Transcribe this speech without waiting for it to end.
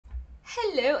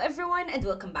Hello everyone and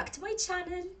welcome back to my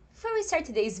channel. Before we start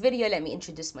today's video, let me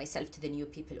introduce myself to the new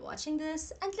people watching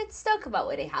this and let's talk about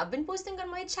what I have been posting on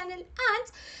my channel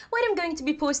and what I'm going to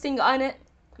be posting on it.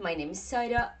 My name is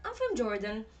Sarah, I'm from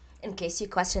Jordan, in case you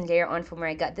question later on from where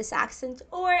I got this accent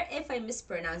or if I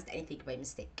mispronounced anything by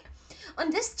mistake. On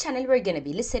this channel, we're gonna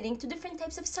be listening to different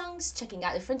types of songs, checking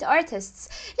out different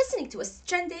artists, listening to what's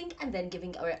trending, and then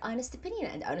giving our honest opinion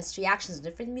and honest reactions to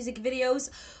different music videos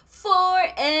for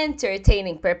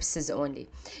entertaining purposes only.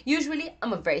 Usually,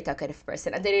 I'm a very talkative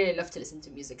person and I really love to listen to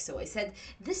music, so I said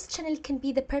this channel can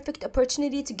be the perfect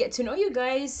opportunity to get to know you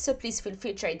guys, so please feel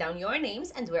free to write down your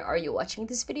names and where are you watching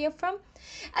this video from,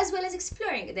 as well as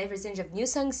exploring a diverse range of new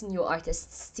songs and new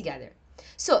artists together.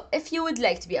 So, if you would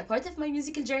like to be a part of my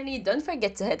musical journey, don't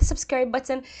forget to hit the subscribe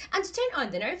button and to turn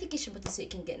on the notification button so you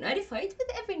can get notified with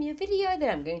every new video that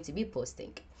I'm going to be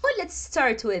posting. Well, let's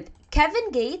start with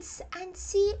Kevin Gates and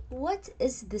see what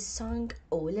is this song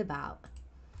all about.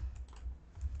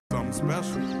 Something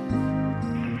special.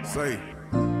 Say,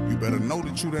 you better know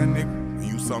that you that nigga and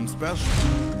you something special.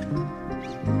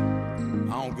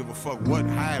 I don't give a fuck what,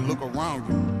 how it look around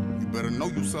you. You better know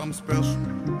you something special.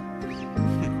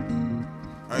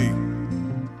 Hey,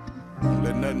 don't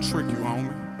let nothing trick you,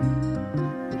 homie.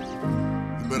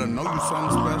 You better know you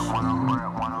something special.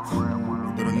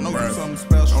 You better know you something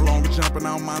special. No longer jumping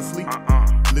out my sleep.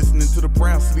 Listening to the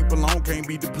prayer, sleep alone, can't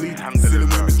be depleted. Silly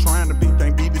women trying to be,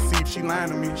 can't be deceived. She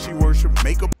lying to me, she worship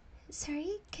makeup.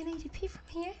 Sorry, can I repeat from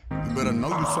here? You better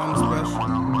know you something special.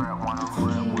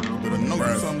 You better know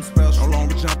you something special. No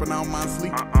longer jumping out my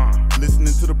sleep.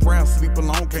 Listening to the prayer, sleep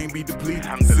alone, can't be depleted.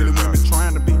 Silly women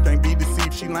trying to be, can't be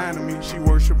deceived. She lying to me, she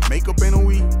worship makeup in a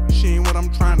week. She ain't what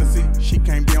I'm trying to see. She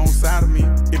can't be on side of me.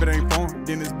 If it ain't foreign,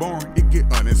 then it's boring. It get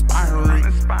uninspiring.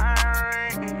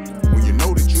 When you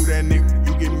know that you that nigga,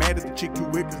 you get mad at the chick you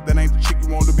with, cause that ain't the chick you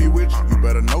want to be with. You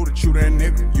better know that you that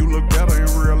nigga. You look better in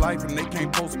real life and they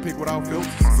can't post a pic without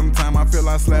filters. Sometimes I feel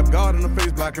I slap God in the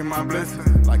face, blocking my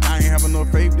blessings. Like I ain't have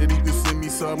enough faith that he could send me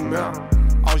something better.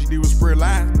 All she did was spread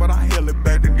lies, but I held it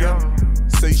back together.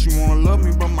 Say she wanna love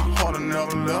me, but my heart will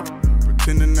never love her.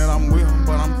 Pretending that I'm with her,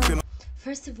 but I'm feeling.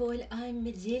 First of all, I'm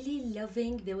really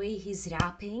loving the way he's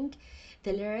rapping.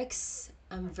 The lyrics,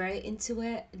 I'm very into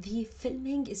it. The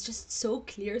filming is just so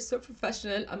clear, so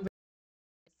professional.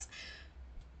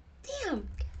 Damn,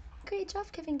 great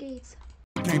job, Kevin Gates.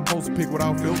 Can't post a pic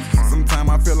without filters. Sometimes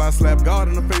I feel I slap God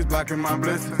in the face, blocking my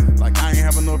blessings. Like I ain't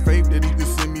have enough faith that he could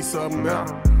send me something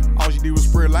better. All she did was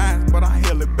spread lies, but I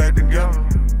held it back together.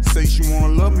 Say she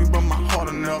wanna love me, but my heart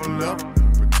will never love her.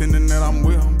 Pretending that I'm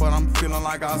with her, but I'm feeling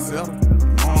like I settle.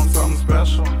 Know I'm something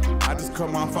special. I just cut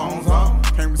my phones off.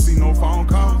 Can't receive no phone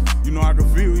calls. You know I can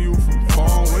feel you from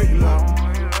far away, love.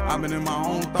 I've been in my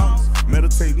own thoughts,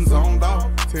 meditating zoned off.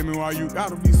 Tell me why you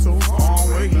gotta be so far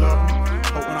away, love.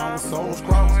 Hoping I was souls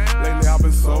crossed. Lately I've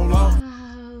been so lost.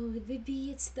 Wow, the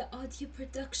beats, the audio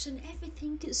production,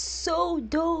 everything is so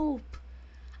dope.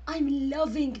 I'm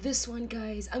loving this one,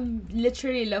 guys. I'm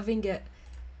literally loving it.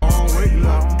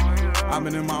 I've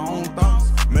been in my own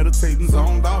thoughts, meditating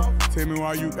zoned off. Tell me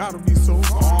why you gotta be so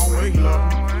far away,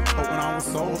 love. Hoping I was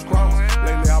souls crossed.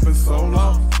 Lately I've been so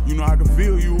lost. You know I can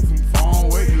feel you from far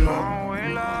away, love.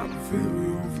 I can feel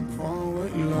you from far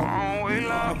away, love.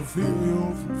 I can feel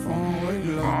you from far away,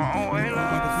 love. I can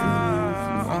feel you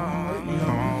from far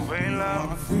away,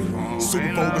 love.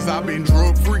 Super focused, I've been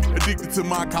drug free, addicted to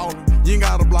my calling. You ain't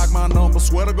gotta block my number,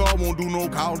 swear to God won't do no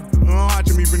calling.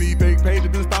 Watching me from these fake pages,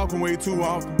 been stalking way too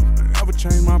often. Never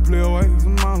change my play ways,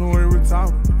 I'm all the way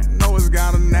retarded. I know it's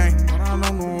got a name, but I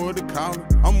don't know what to call it.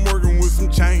 I'm working with some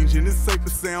change, and it's safe to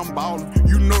say I'm ballin'.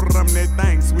 You know that I'm that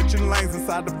thing, switching lanes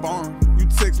inside the barn. You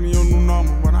text me your new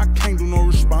number, but I can't do no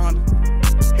responding.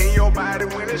 In your body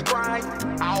when it's crying,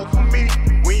 all for me.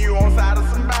 When you on side of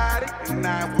somebody, and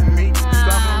not with me.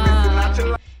 Something missing out your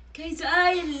life. Guys,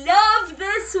 I love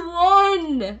this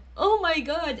one. Oh my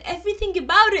god, everything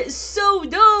about it is so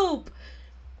dope.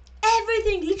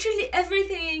 Everything, literally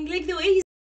everything. Like the way he's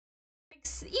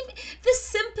even this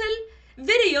simple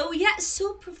video, yet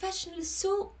so professional,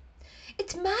 so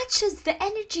it matches the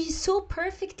energy so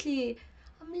perfectly.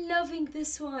 I'm loving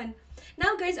this one.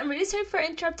 Now guys, I'm really sorry for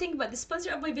interrupting, but the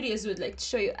sponsor of my videos would like to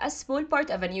show you a small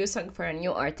part of a new song for a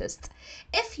new artist.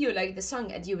 If you like the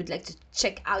song and you would like to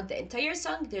check out the entire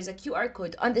song, there's a QR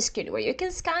code on the screen where you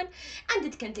can scan and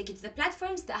it can take you to the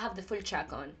platforms that have the full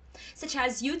track on, such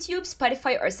as YouTube,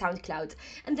 Spotify or SoundCloud.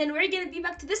 And then we're gonna be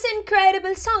back to this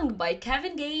incredible song by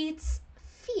Kevin Gates,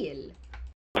 Feel.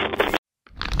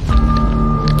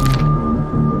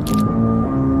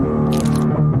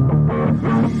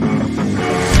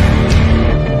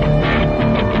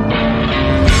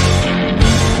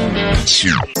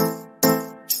 Production.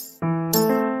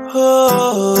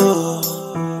 Oh,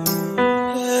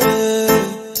 yeah.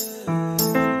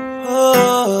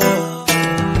 Oh,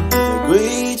 the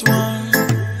great one,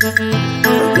 the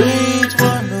great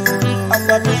one. Oh, I'm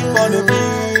a big on the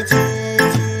beat.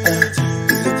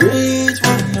 The great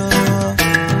one. Oh,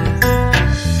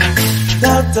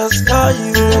 doctors call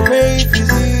you a great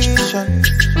physician.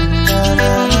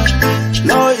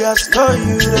 Lawyers call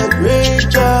you the great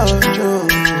judge. Oh.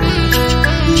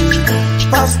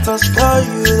 Pastors call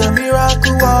you the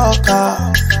miracle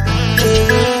worker.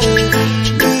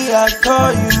 Me, I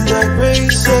call you the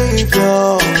great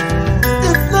savior.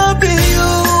 If not be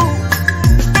you,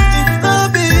 if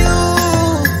not be you,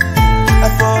 I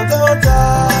for don't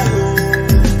die. Oh.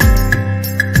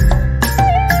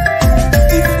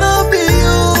 If not be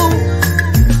you,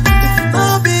 if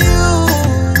not be you,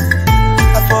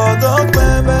 I for don't baby.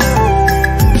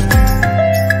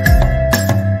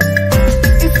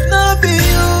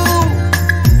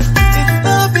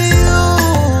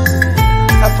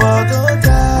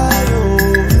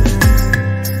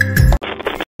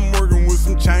 I'm working with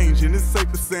some change and it's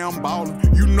safe to say I'm ballin'.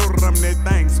 You know that I'm that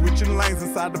thing, switching lanes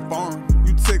inside the farm.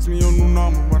 You text me your new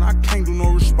number, but I can't do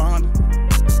no responding.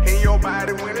 In your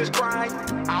body when it's crying,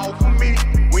 out for me.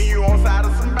 When you on side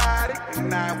of somebody, and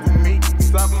not with me.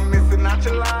 Something missing out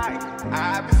your life,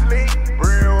 obviously.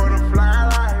 Real with a fly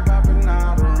life, I've been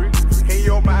out of reach. In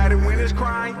your body when it's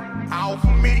crying, out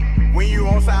for me. When you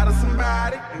on side of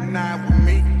somebody, and not with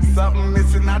me. Something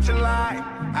missing out your life,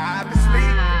 obviously.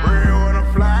 Real with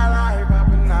a fly life, I've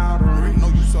been out of reach. Know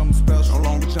you something special, no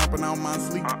longer jumping out my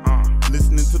sleep.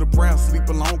 Listening to the prayer, sleep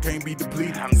alone, can't be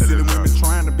depleted. Silly women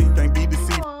trying to be, can't be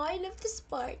deceived. Oh, I love this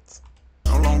part.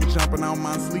 No longer jumping out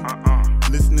my sleep.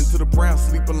 Listening to the prayer,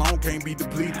 sleep alone, can't be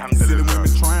depleted. Silly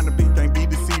women trying to be, can't be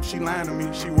deceived. She lying to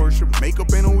me, she worship makeup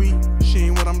and a weed. She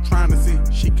ain't what I'm trying to see.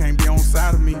 She can't be on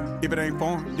side of me. If it ain't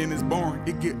foreign, then it's boring.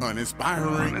 It get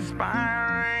uninspiring.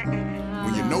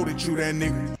 When you know that you that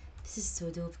nigga. This is so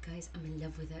dope, guys. I'm in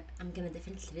love with it. I'm gonna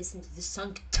definitely listen to this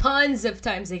song tons of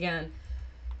times again.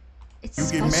 It's You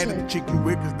special. get mad at the chick you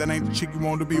with, cause that ain't the chick you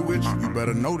want to be with. You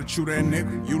better know that you that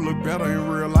nigga. You look better in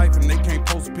real life, and they can't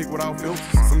post a pic without filters.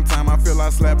 Sometimes I feel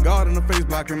I slap God in the face,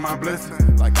 blocking my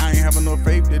blessings. Like I ain't have enough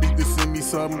faith that he could send me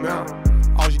something better.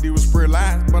 All she did was spread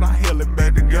lies, but I held it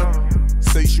back together.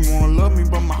 Say she wanna love me,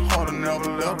 but my heart will never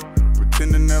left her.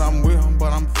 Pretending that I'm with him,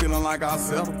 but I'm feeling like I'll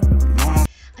settle.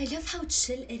 I love how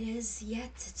chill it is,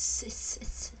 yet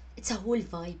it's a whole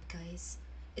vibe, guys.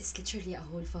 It's literally a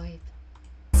whole vibe.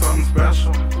 Something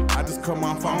special. I just cut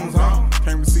my phones off.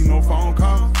 Can't receive no phone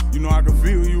calls. You know I can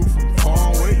feel you from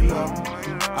far away, love.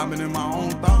 I've been in my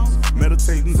own thoughts,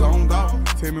 meditating zoned out.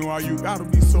 Tell me why you gotta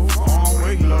be so far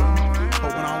away, love.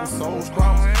 Hoping I was souls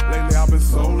crossed. Lately I've been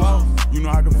so lost. You know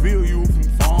I can feel you from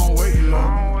far away, love.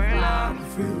 I can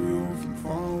feel you from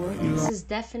far away, love. This is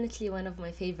definitely one of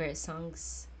my favorite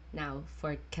songs now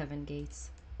for Kevin Gates.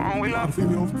 I can feel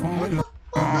you from far away, love.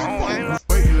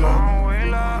 Wait, love.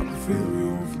 I can feel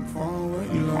you from far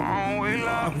away, love. I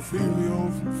can feel you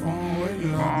from far away,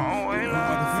 love. I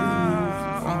can feel you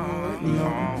from far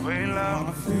away, love. I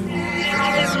can feel you.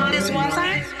 This one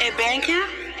time at band camp.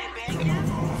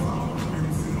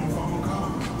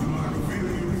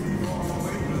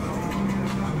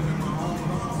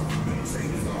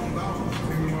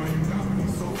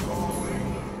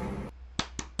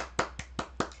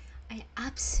 I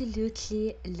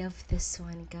absolutely love this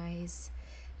one, guys.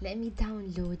 Let me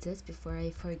download it before I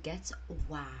forget.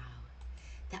 Wow,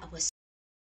 that was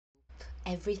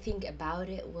everything about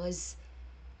it was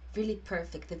really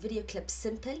perfect. The video clip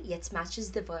simple yet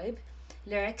matches the vibe.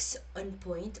 Lyrics on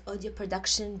point, audio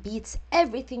production, beats,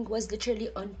 everything was literally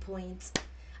on point.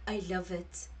 I love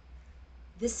it.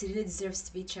 This really deserves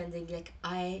to be trending. Like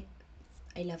I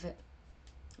love it.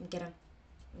 I'm gonna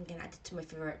add it to my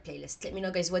favorite playlist. Let me know,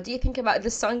 guys, what do you think about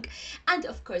this song? And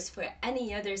of course, for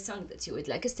any other song that you would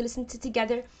like us to listen to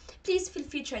together, please feel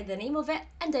free to write the name of it,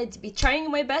 and I'd be trying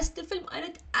my best to film on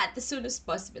it at the soonest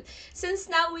possible. Since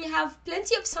now we have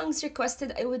plenty of songs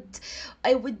requested, I would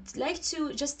like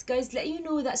to just, guys, let you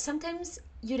know that sometimes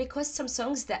you request some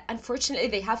songs that unfortunately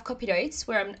they have copyrights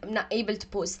where I'm not able to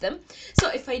post them. So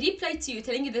if I reply to you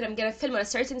telling you that I'm gonna film on a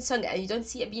certain song and you don't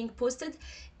see it being posted,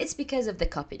 it's because of the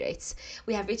copyrights.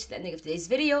 We have reached the ending of today's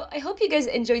video. I hope you guys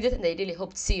enjoyed it, and I really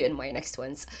hope to see you in my next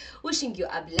ones. Wishing you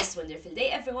a blessed, wonderful day,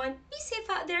 everyone. Be safe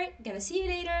out there. Gonna see you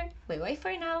later. Bye bye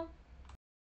for now.